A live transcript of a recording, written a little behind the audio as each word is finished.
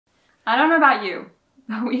I don't know about you,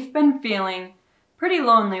 but we've been feeling pretty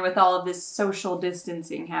lonely with all of this social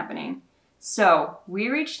distancing happening. So we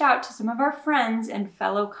reached out to some of our friends and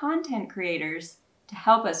fellow content creators to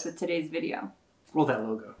help us with today's video. Roll that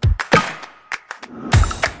logo.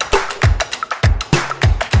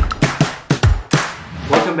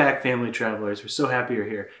 Welcome back, family travelers. We're so happy you're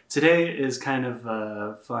here. Today is kind of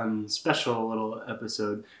a fun, special little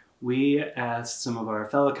episode. We asked some of our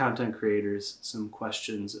fellow content creators some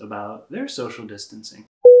questions about their social distancing.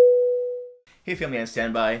 Hey family on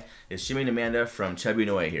standby, it's Jimmy and Amanda from Chubby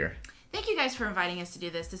and Away here. Thank you guys for inviting us to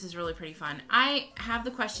do this. This is really pretty fun. I have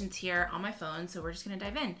the questions here on my phone, so we're just going to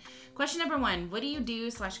dive in. Question number 1, what do you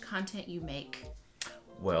do / content you make?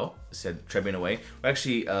 Well, said Chubby and Away, we're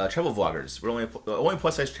actually travel vloggers. We're only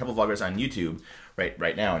plus-size travel vloggers on YouTube,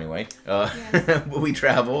 right now anyway. Yes. We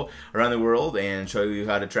travel around the world and show you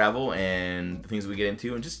how to travel and the things we get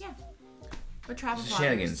into and just... Yeah, we're travel vloggers.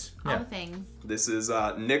 Shenanigans. All the things. This is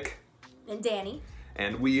Nick. And Danny.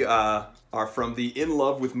 And we are from the In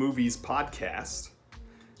Love with Movies podcast.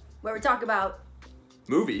 Where we talk about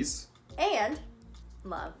movies. And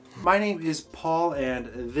love. My name is Paul,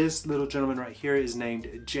 and this little gentleman right here is named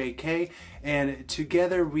JK, and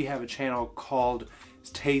together we have a channel called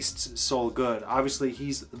Tastes Soul Good. Obviously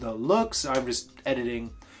he's the looks, I'm just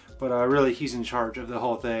editing, but really he's in charge of the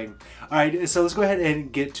whole thing. Alright, so let's go ahead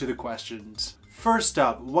and get to the questions. First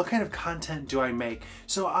up, what kind of content do I make?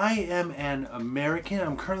 So I am an American.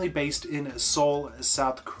 I'm currently based in Seoul,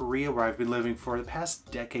 South Korea, where I've been living for the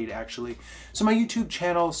past decade actually. So my YouTube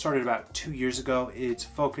channel started about 2 years ago. It's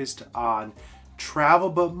focused on travel,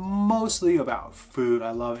 but mostly about food. I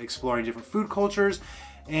love exploring different food cultures,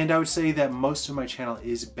 and I would say that most of my channel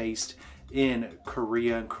is based in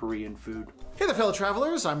Korea and Korean food. Hey there fellow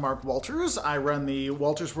travelers, I'm Mark Wolters. I run the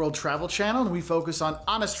Wolters World Travel Channel, and we focus on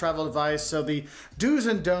honest travel advice, so the do's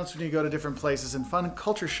and don'ts when you go to different places and fun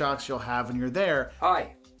culture shocks you'll have when you're there.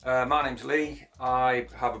 Hi, my name's Lee. I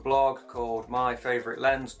have a blog called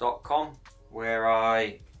myfavoritelens.com where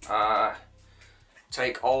I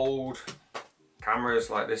take old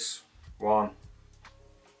cameras like this one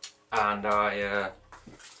and I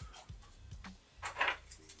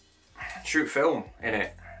shoot film in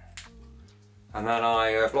it. And then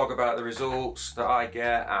I blog about the results that I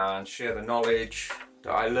get and share the knowledge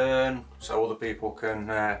that I learn so other people can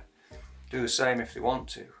do the same if they want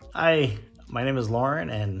to. Hi, my name is Lauren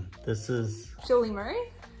and this is Julie Murray.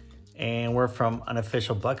 And we're from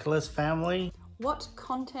Unofficial Bucketlist family. What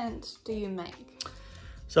content do you make?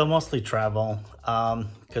 So mostly travel,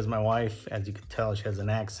 because my wife, as you can tell, she has an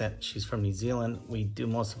accent. She's from New Zealand. We do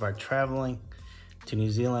most of our traveling to New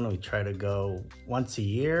Zealand. We try to go once a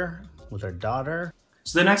year with our daughter.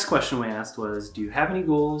 So the next question we asked was, do you have any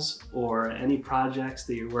goals or any projects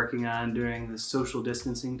that you're working on during the social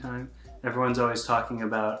distancing time? Everyone's always talking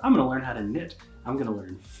about, I'm gonna learn how to knit, I'm gonna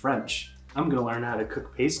learn French, I'm gonna learn how to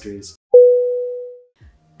cook pastries.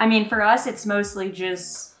 I mean, for us, it's mostly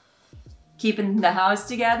just keeping the house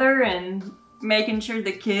together and making sure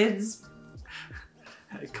the kids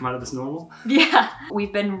come out of this normal? Yeah.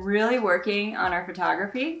 We've been really working on our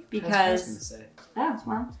photography because... That's what I was gonna say. Yeah,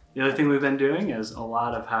 well... The other thing we've been doing is a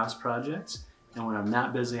lot of house projects, and when I'm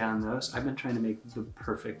not busy on those, I've been trying to make the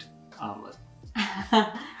perfect omelet.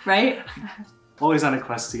 Right? Always on a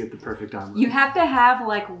quest to get the perfect omelet. You have to have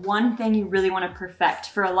like one thing you really want to perfect.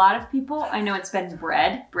 For a lot of people, I know it's been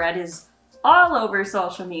bread. Bread is all over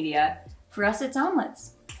social media. For us, it's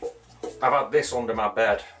omelets. I've had this under my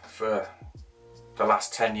bed for the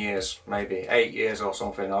last 10 years, maybe 8 years or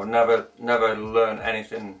something. I've never learned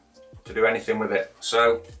anything to do anything with it.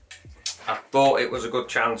 So I thought it was a good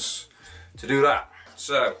chance to do that.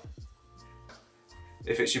 So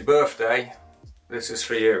if it's your birthday, this is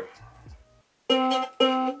for you.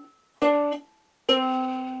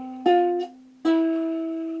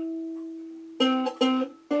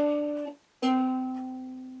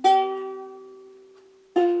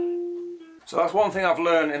 So that's one thing I've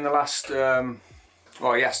learned in the last,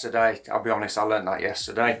 well, yesterday. I'll be honest, I learned that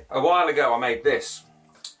yesterday. A while ago I made this.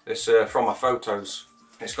 This from my photos.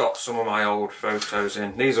 It's got some of my old photos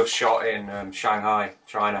in. These are shot in Shanghai,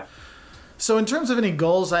 China. So in terms of any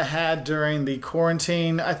goals I had during the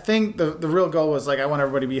quarantine, I think the real goal was like I want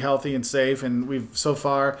everybody to be healthy and safe, and we've so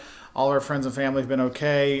far all our friends and family have been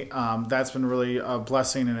okay. That's been really a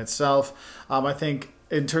blessing in itself. I think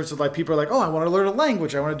in terms of like people are like, oh, I want to learn a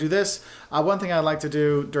language, I want to do this. One thing I'd like to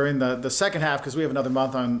do during the second half, because we have another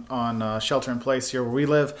month on shelter in place here where we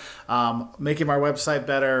live, making our website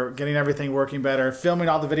better, getting everything working better, filming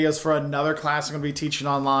all the videos for another class I'm going to be teaching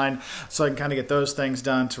online, so I can kind of get those things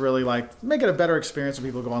done to really like make it a better experience when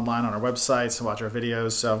people go online on our websites and watch our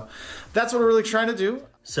videos. So that's what we're really trying to do.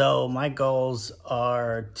 So my goals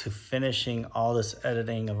are to finishing all this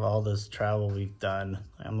editing of all this travel we've done.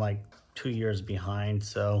 I'm like 2 years behind,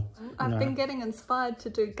 so I've been getting inspired to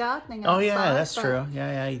do gardening. Oh yeah, outside, that's true.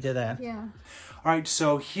 Yeah, you did that. Yeah. All right,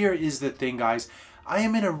 so here is the thing, guys. I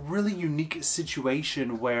am in a really unique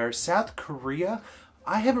situation where South Korea,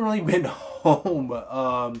 I haven't really been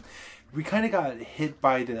home. We kind of got hit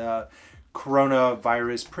by the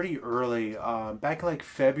coronavirus pretty early, back in like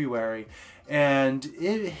February, and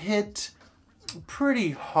it hit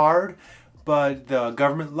pretty hard. But the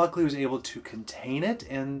government luckily was able to contain it,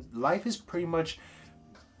 and life is pretty much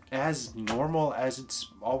as normal as it's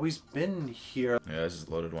always been here. Yeah, this is a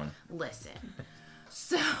loaded one. Listen,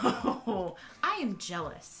 so I am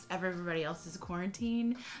jealous of everybody else's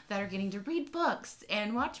quarantine that are getting to read books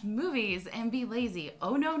and watch movies and be lazy.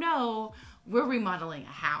 Oh no, we're remodeling a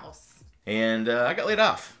house. And I got laid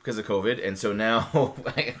off because of COVID, and so now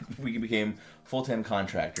we became full-time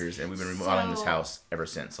contractors, and we've been remodeling this house ever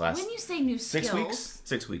since. When you say new skills,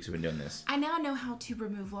 6 weeks we've been doing this. I now know how to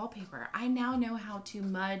remove wallpaper. I now know how to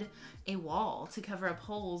mud a wall to cover up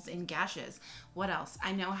holes and gashes. What else?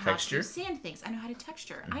 I know how to sand things. I know how to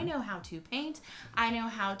texture. I know how to paint. I know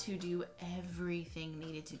how to do everything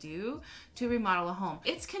needed to do to remodel a home.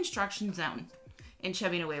 It's construction zone in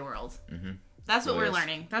Chubby and Away world. That's what we're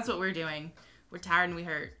learning. That's what we're doing. We're tired and we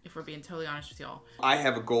hurt, if we're being totally honest with y'all. I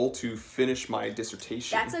have a goal to finish my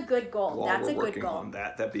dissertation. That's a good goal. While That's we're a good working goal. on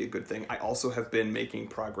that. That'd be a good thing. I also have been making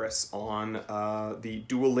progress on the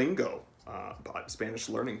Duolingo Spanish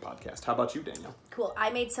learning podcast. How about you, Danielle? Cool.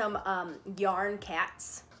 I made some yarn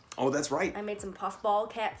cats. Oh, that's right. I made some puffball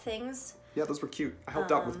cat things. Yeah, those were cute. I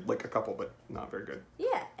helped out with like a couple, but not very good.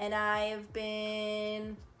 Yeah, and I've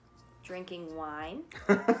been drinking wine.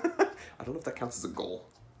 I don't know if that counts as a goal.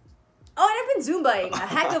 Oh, and I've been Zumbaing a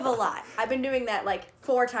heck of a lot. I've been doing that like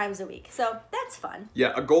 4 times a week, so that's fun.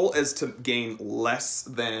 Yeah, a goal is to gain less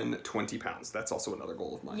than 20 pounds. That's also another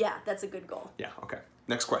goal of mine. Yeah, that's a good goal. Yeah, okay.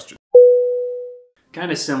 Next question.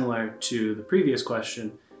 Kind of similar to the previous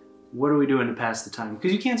question, what are we doing to pass the time?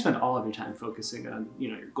 Because you can't spend all of your time focusing on,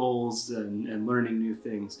 your goals and learning new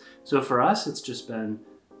things. So for us, it's just been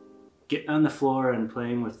getting on the floor and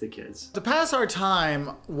playing with the kids. To pass our time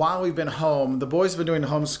while we've been home, the boys have been doing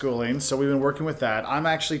homeschooling, so we've been working with that. I'm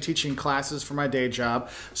actually teaching classes for my day job,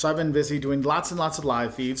 so I've been busy doing lots and lots of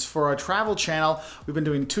live feeds. For our travel channel, we've been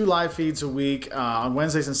doing 2 live feeds a week on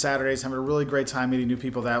Wednesdays and Saturdays, having a really great time meeting new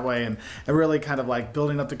people that way and really kind of like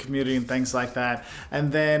building up the community and things like that.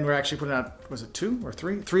 And then we're actually putting out, was it 2 or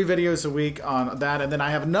 3? 3 videos a week on that. And then I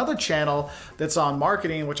have another channel that's on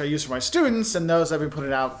marketing, which I use for my students, and those I've been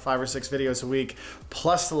putting out 5 or 6 videos a week,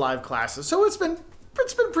 plus the live classes. So it's been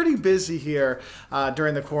pretty busy here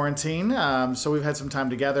during the quarantine. So we've had some time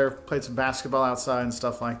together, played some basketball outside and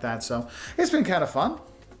stuff like that. So it's been kind of fun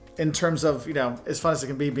in terms of, as fun as it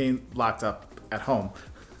can be being locked up at home.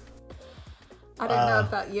 I don't know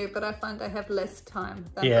about you, but I find I have less time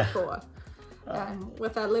than before.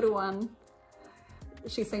 With our little one,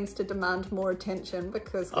 she seems to demand more attention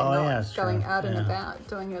because we're not going out and about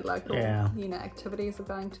doing your local activities or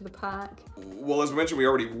going to the park. Well, as we mentioned, we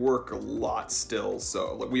already work a lot still,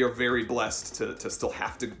 so like, we are very blessed to still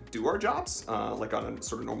have to do our jobs like on a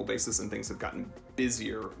sort of normal basis, and things have gotten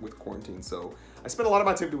busier with quarantine, so I spend a lot of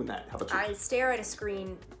my time doing that. How about you? I stare at a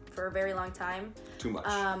screen for a very long time. Too much.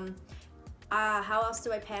 How else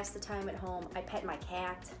do I pass the time at home? I pet my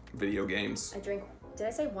cat. Video games. I drink, did I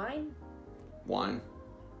say wine? Wine.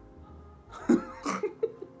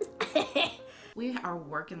 We are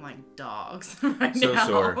working like dogs right so now.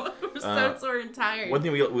 Sore. We're so sore and tired. One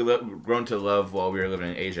thing we've grown to love while we were living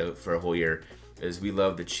in Asia for a whole year is we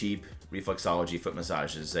love the cheap reflexology foot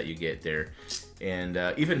massages that you get there. And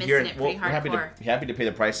even here, we're happy to pay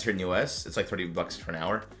the price here in the U.S. It's like $30 for an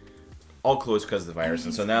hour. All closed because of the virus.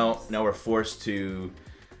 And so now we're forced to...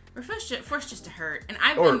 We're forced just to hurt.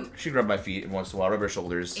 And she'd rub my feet once in a while, rub her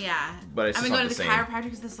shoulders. Yeah. But it's I've been not going the to the same. chiropractor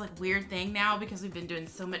because this like weird thing now because we've been doing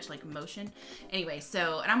so much like motion. Anyway,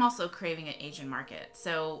 and I'm also craving an Asian market.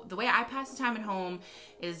 So the way I pass the time at home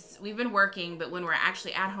is we've been working, but when we're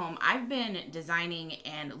actually at home, I've been designing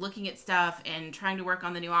and looking at stuff and trying to work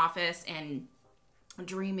on the new office and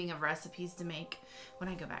dreaming of recipes to make when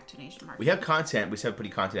I go back to an Asian market. We have content. We have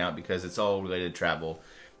putting content out because it's all related to travel.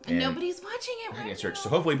 And nobody's watching it right now. So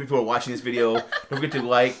hopefully people are watching this video. Don't forget to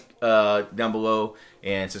like down below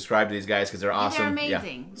and subscribe to these guys because they're awesome. They're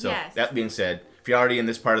amazing. Yeah. So yes. that being said, if you're already in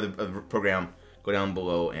this part of the program, go down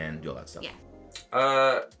below and do all that stuff.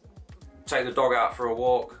 Yeah. Take the dog out for a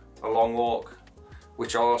walk, a long walk,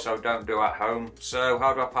 which I also don't do at home. So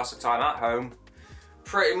how do I pass the time at home?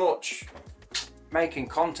 Pretty much making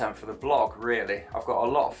content for the blog, really. I've got a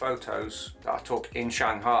lot of photos that I took in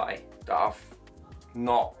Shanghai that I've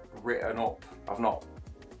not written up, I've not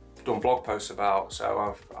done blog posts about,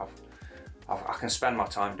 so I can spend my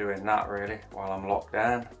time doing that really while I'm locked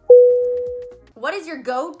down. What is your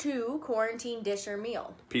go-to quarantine dish or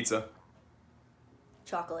meal? Pizza.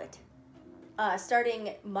 Chocolate.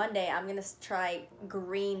 Starting Monday, I'm gonna try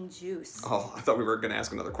green juice. Oh, I thought we were gonna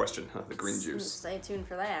ask another question. The green juice. Stay tuned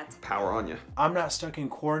for that. Power on you. I'm not stuck in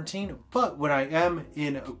quarantine, but when I am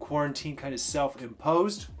in a quarantine kind of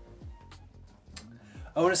self-imposed,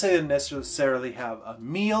 I wouldn't say I necessarily have a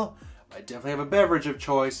meal. I definitely have a beverage of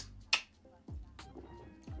choice.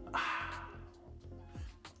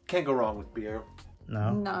 Can't go wrong with beer.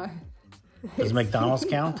 No. No. Does McDonald's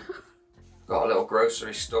count? Got a little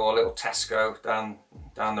grocery store, a little Tesco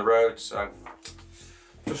down the road, so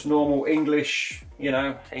just normal English, you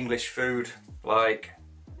know, English food like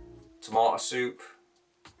tomato soup,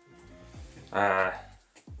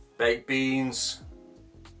 baked beans,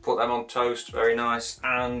 put them on toast, very nice,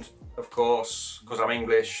 and of course, because I'm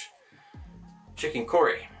English, chicken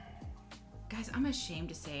curry. Guys, I'm ashamed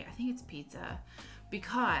to say I think it's pizza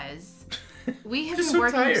because we have Just been so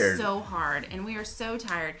working tired. so hard and we are so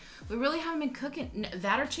tired. We really haven't been cooking.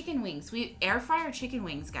 That or chicken wings. We air fryer chicken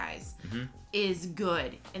wings, guys, is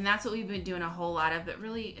good, and that's what we've been doing a whole lot of. But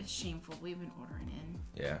really, it's shameful. We've been ordering in.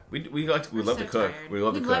 Yeah, we love so to cook. tired. We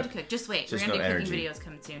love to cook. Just wait. Just We're gonna no do energy. cooking videos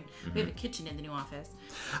coming soon. We have a kitchen in the new office.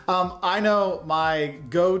 I know my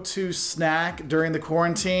go-to snack during the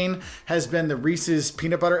quarantine has been the Reese's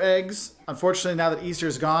peanut butter eggs. Unfortunately, now that Easter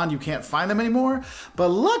is gone, you can't find them anymore. But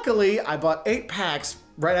luckily, I bought 8 packs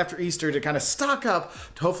right after Easter to kind of stock up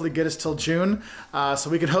to hopefully get us till June. So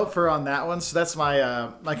we can hope for on that one. So that's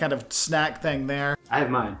my my kind of snack thing there. I have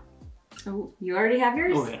mine. Oh, you already have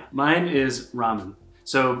yours? Oh yeah, mine is ramen.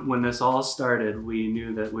 So when this all started, we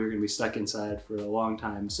knew that we were gonna be stuck inside for a long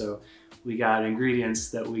time. So we got ingredients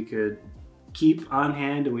that we could keep on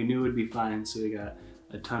hand and we knew would be fine. So we got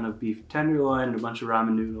a ton of beef tenderloin and a bunch of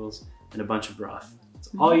ramen noodles and a bunch of broth. That's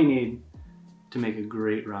all you need to make a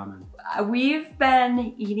great ramen. We've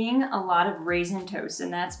been eating a lot of raisin toast,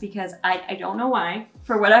 and that's because I don't know why.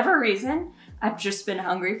 For whatever reason, I've just been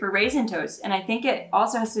hungry for raisin toast. And I think it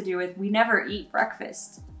also has to do with we never eat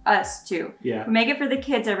breakfast. Us too. Yeah. We make it for the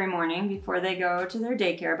kids every morning before they go to their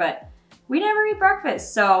daycare, but we never eat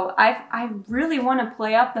breakfast. So I really want to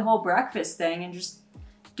play up the whole breakfast thing and just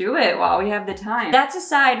do it while we have the time. That's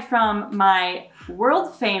aside from my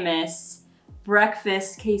world famous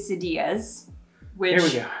breakfast quesadillas, which...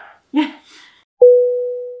 Here we go.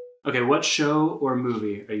 Okay, what show or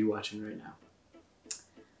movie are you watching right now?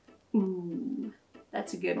 Ooh,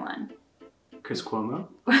 that's a good one. Chris Cuomo?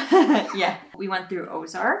 Yeah, we went through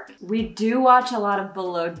Ozark. We do watch a lot of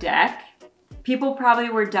Below Deck. People probably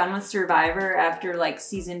were done with Survivor after like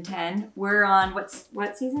season 10. We're on,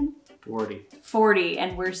 what season? 40. 40,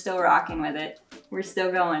 and we're still rocking with it. We're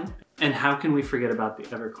still going. And how can we forget about the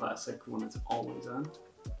ever classic one that's always on?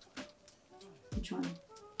 Which one?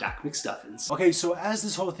 Doc McStuffins. Okay, so as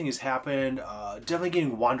this whole thing has happened, definitely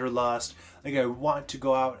getting wanderlust. Like I want to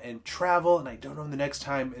go out and travel, and I don't know when the next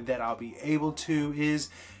time that I'll be able to is,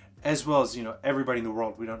 as well as, you know, everybody in the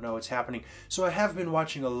world. We don't know what's happening. So I have been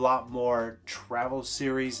watching a lot more travel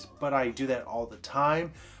series, but I do that all the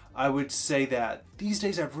time. I would say that these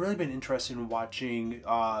days I've really been interested in watching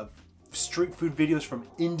street food videos from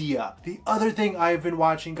India. The other thing I've been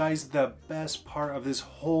watching, guys, the best part of this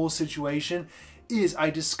whole situation is I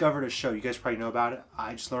discovered a show. You guys probably know about it.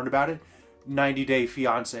 I just learned about it. 90 Day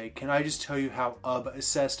Fiance. Can I just tell you how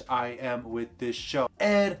obsessed I am with this show?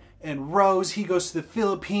 Ed and Rose, he goes to the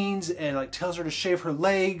Philippines and like tells her to shave her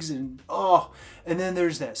legs and and then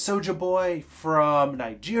there's that Soja Boy from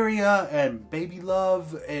Nigeria and Baby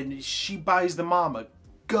Love, and she buys the mom a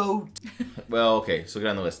goat. Well, okay, so get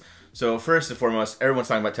on the list. So first and foremost, everyone's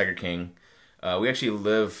talking about Tiger King. We actually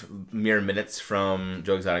live mere minutes from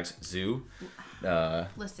Joe Exotic's zoo.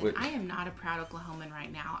 Listen, I am not a proud Oklahoman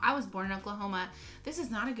right now. I was born in Oklahoma. This is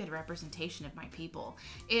not a good representation of my people.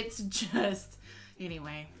 It's just,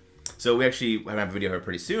 anyway. So we actually have a video here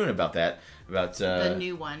pretty soon about that, about the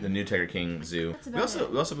new one, the new Tiger King zoo. We also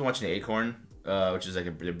been watching the Acorn which is like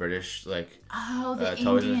the British like the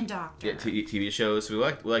television, Indian Doctor. Yeah, TV shows. So we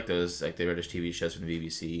like those, like the British TV shows from the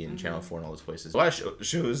BBC and Channel 4 and all those places. A lot of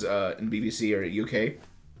shows in BBC or UK.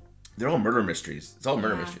 They're all murder mysteries. It's all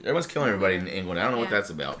murder mysteries. Everyone's killing everybody in England. I don't know what that's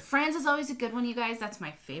about. Friends is always a good one, you guys. That's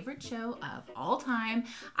my favorite show of all time.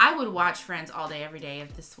 I would watch Friends all day, every day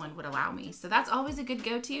if this one would allow me. So that's always a good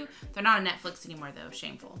go-to. They're not on Netflix anymore, though.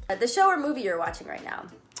 Shameful. The show or movie you're watching right now?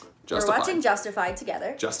 Justified. We're watching Justified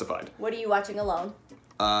together. Justified. What are you watching alone?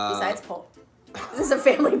 Besides Paul. This is a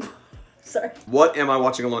family... Sorry. What am I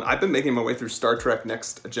watching alone? I've been making my way through Star Trek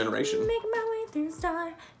Next Generation. Making my way through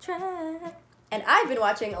Star Trek. And I've been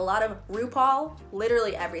watching a lot of RuPaul,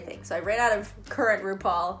 literally everything. So I ran out of current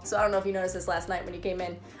RuPaul. So I don't know if you noticed this last night when you came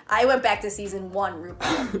in. I went back to season 1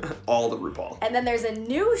 RuPaul. All the RuPaul. And then there's a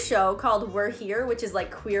new show called We're Here, which is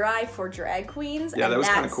like Queer Eye for drag queens. Yeah, and that was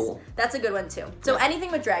kind of cool. That's a good one too. So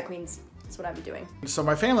anything with drag queens. That's what I've been doing. So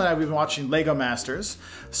my family and I, we've been watching Lego Masters,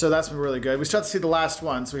 so that's been really good. We still have to see the last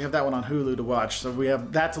one, so we have that one on Hulu to watch, so we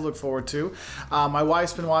have that to look forward to. My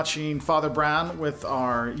wife's been watching Father Brown with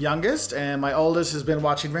our youngest, and my oldest has been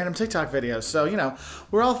watching random TikTok videos. So, you know,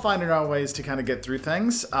 we're all finding our ways to kind of get through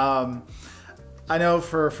things. I know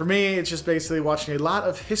for me, it's just basically watching a lot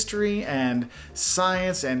of history and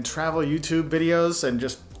science and travel YouTube videos and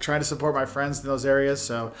just trying to support my friends in those areas.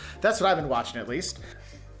 So that's what I've been watching, at least.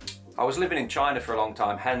 I was living in China for a long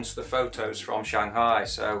time, hence the photos from Shanghai,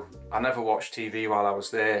 so I never watched TV while I was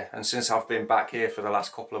there, and since I've been back here for the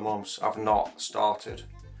last couple of months, I've not started.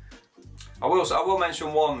 I will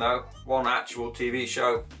mention one though, one actual TV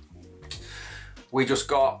show. We just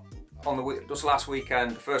got, just last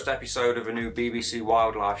weekend, the first episode of a new BBC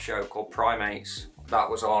wildlife show called Primates. That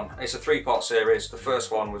was on. It's a 3-part series. The first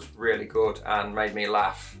one was really good and made me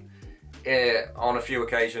laugh. On a few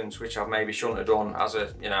occasions, which I maybe shouldn't have done as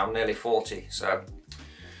I'm nearly 40, so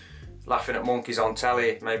laughing at monkeys on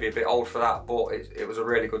telly, maybe a bit old for that, but it was a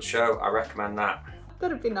really good show. I recommend that.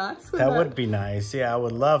 That'd be nice. That would be nice. Yeah, I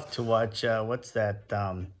would love to watch, what's that,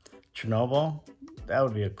 Chernobyl? That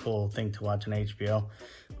would be a cool thing to watch on HBO.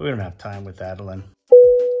 We don't have time with Adeline.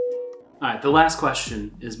 All right, the last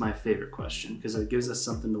question is my favorite question because it gives us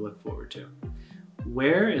something to look forward to.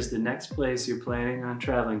 Where is the next place you're planning on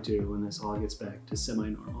traveling to when this all gets back to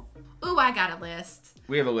semi-normal? Ooh, I got a list.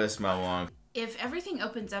 We have a list, Mao Wong. If everything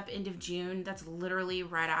opens up end of June, that's literally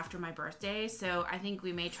right after my birthday. So I think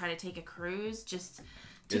we may try to take a cruise just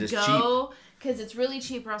to go because it's really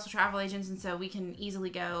cheap. We're also travel agents, and so we can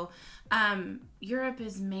easily go. Europe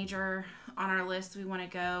is major on our list. We want to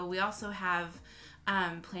go. We also have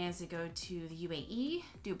plans to go to the UAE,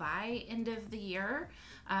 Dubai, end of the year.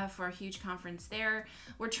 For a huge conference there.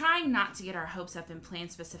 We're trying not to get our hopes up and plan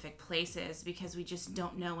specific places because we just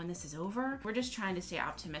don't know when this is over. We're just trying to stay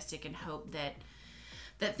optimistic and hope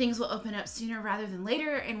that things will open up sooner rather than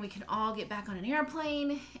later and we can all get back on an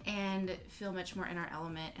airplane and feel much more in our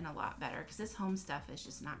element and a lot better because this home stuff is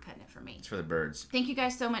just not cutting it for me. It's for the birds. Thank you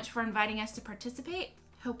guys so much for inviting us to participate.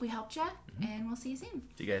 Hope we helped you, and we'll see you soon.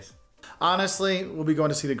 See you guys. Honestly, we'll be going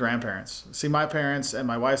to see the grandparents. See my parents and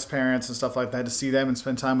my wife's parents and stuff like that, to see them and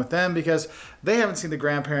spend time with them because they haven't seen the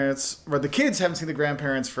grandparents, or the kids haven't seen the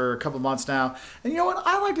grandparents for a couple months now. And you know what?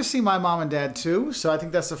 I like to see my mom and dad too, so I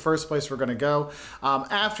think that's the first place we're going to go.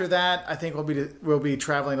 After that, I think we'll be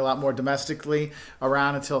traveling a lot more domestically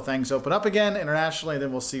around until things open up again internationally, and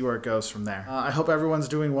then we'll see where it goes from there. I hope everyone's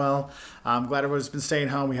doing well. I'm glad everyone's been staying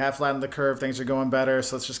home. We have flattened the curve. Things are going better,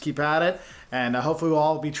 so let's just keep at it. And hopefully we'll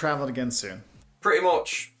all be traveling again soon. Pretty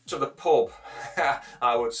much to the pub,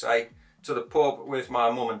 I would say. To the pub with my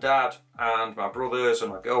mum and dad and my brothers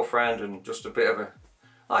and my girlfriend, and just a bit of a,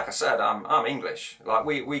 like I said, I'm English. Like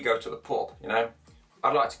we go to the pub, you know.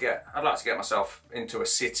 I'd like to get myself into a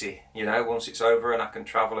city, you know, once it's over and I can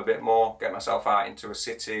travel a bit more, get myself out into a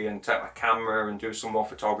city and take my camera and do some more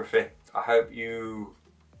photography. I hope you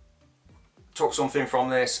took something from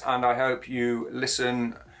this, and I hope you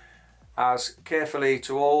listen as carefully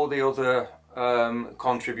to all the other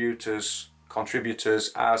contributors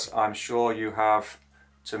as I'm sure you have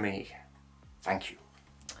to me. Thank you.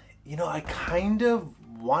 You know, I kind of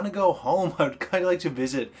want to go home. I'd kind of like to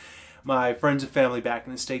visit my friends and family back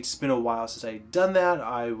in the States. It's been a while since I'd done that.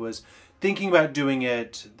 I was thinking about doing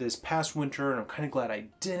it this past winter, and I'm kind of glad I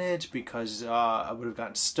didn't because I would have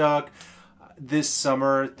gotten stuck. This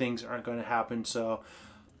summer, things aren't going to happen, so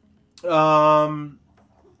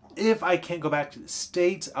if I can't go back to the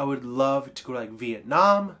States, I would love to go to like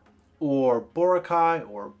Vietnam or Boracay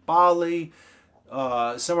or Bali,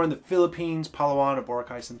 somewhere in the Philippines, Palawan or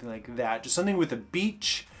Boracay, something like that. Just something with a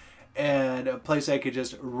beach and a place I could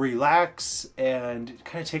just relax and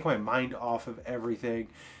kind of take my mind off of everything.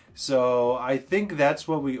 So I think that's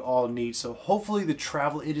what we all need. So hopefully the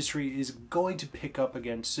travel industry is going to pick up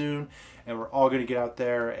again soon, and we're all going to get out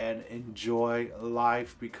there and enjoy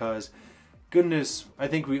life, because goodness, I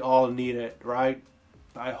think we all need it, right?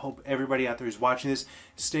 I hope everybody out there who's watching this,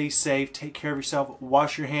 stay safe, take care of yourself,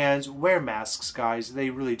 wash your hands, wear masks, guys. They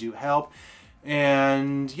really do help.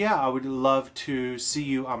 And yeah, I would love to see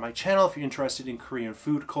you on my channel if you're interested in Korean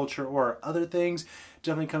food culture or other things.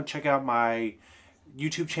 Definitely come check out my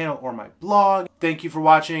YouTube channel or my blog. Thank you for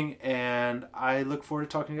watching, and I look forward to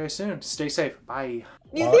talking to you guys soon. Stay safe. Bye.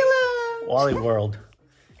 New Zealand! Wally World.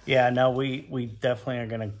 Yeah, no, we definitely are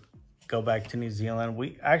going to go back to New Zealand.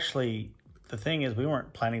 We actually, the thing is, we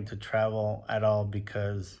weren't planning to travel at all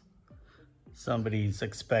because somebody's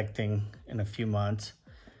expecting in a few months.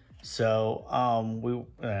 So we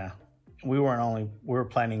were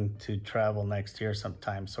planning to travel next year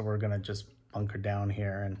sometime. So we're going to just bunker down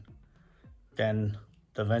here, and then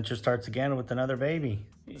the adventure starts again with another baby.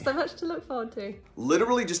 So much to look forward to.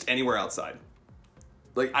 Literally just anywhere outside.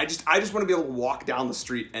 Like, I just want to be able to walk down the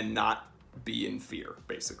street and not be in fear,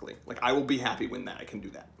 basically. Like, I will be happy when I can do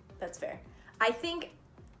that. That's fair. I think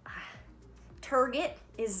Target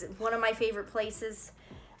is one of my favorite places,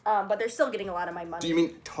 but they're still getting a lot of my money. Do you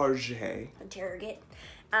mean Target? Target.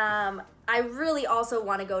 I really also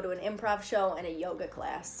want to go to an improv show and a yoga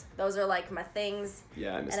class. Those are like my things.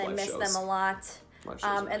 Yeah, I miss and I miss shows. them a lot.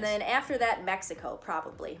 And then after that, Mexico,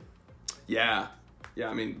 probably. Yeah. Yeah,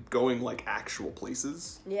 I mean, going like actual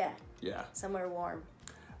places. Yeah. Yeah. Somewhere warm.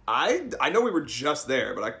 I know we were just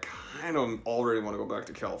there, but I kind of already want to go back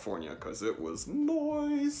to California because it was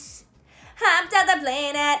nice. Hopped on the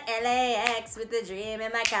plane at LAX with a dream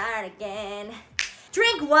in my cardigan.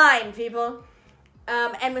 Drink wine, people.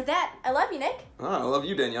 And with that, I love you, Nick. Oh, I love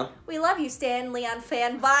you, Danielle. We love you, Stan, Leon,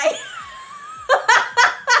 fan. Bye.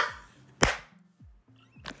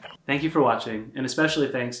 Thank you for watching, and especially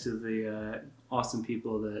thanks to the awesome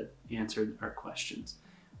people that answered our questions.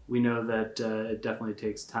 We know that it definitely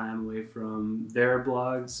takes time away from their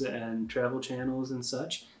blogs and travel channels and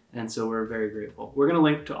such, and so we're very grateful. We're going to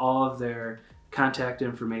link to all of their contact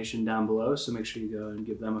information down below, so make sure you go and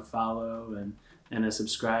give them a follow and a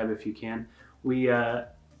subscribe if you can.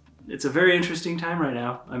 It's a very interesting time right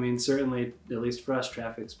now. I mean, certainly, at least for us,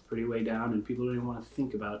 traffic's pretty way down, and people don't even want to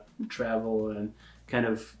think about travel and kind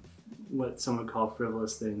of what some would call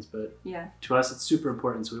frivolous things, but yeah, to us it's super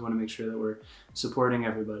important, so we want to make sure that we're supporting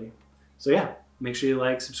everybody. So yeah, make sure you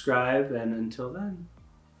like, subscribe, and until then,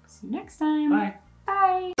 see you next time. Bye.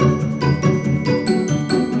 Bye.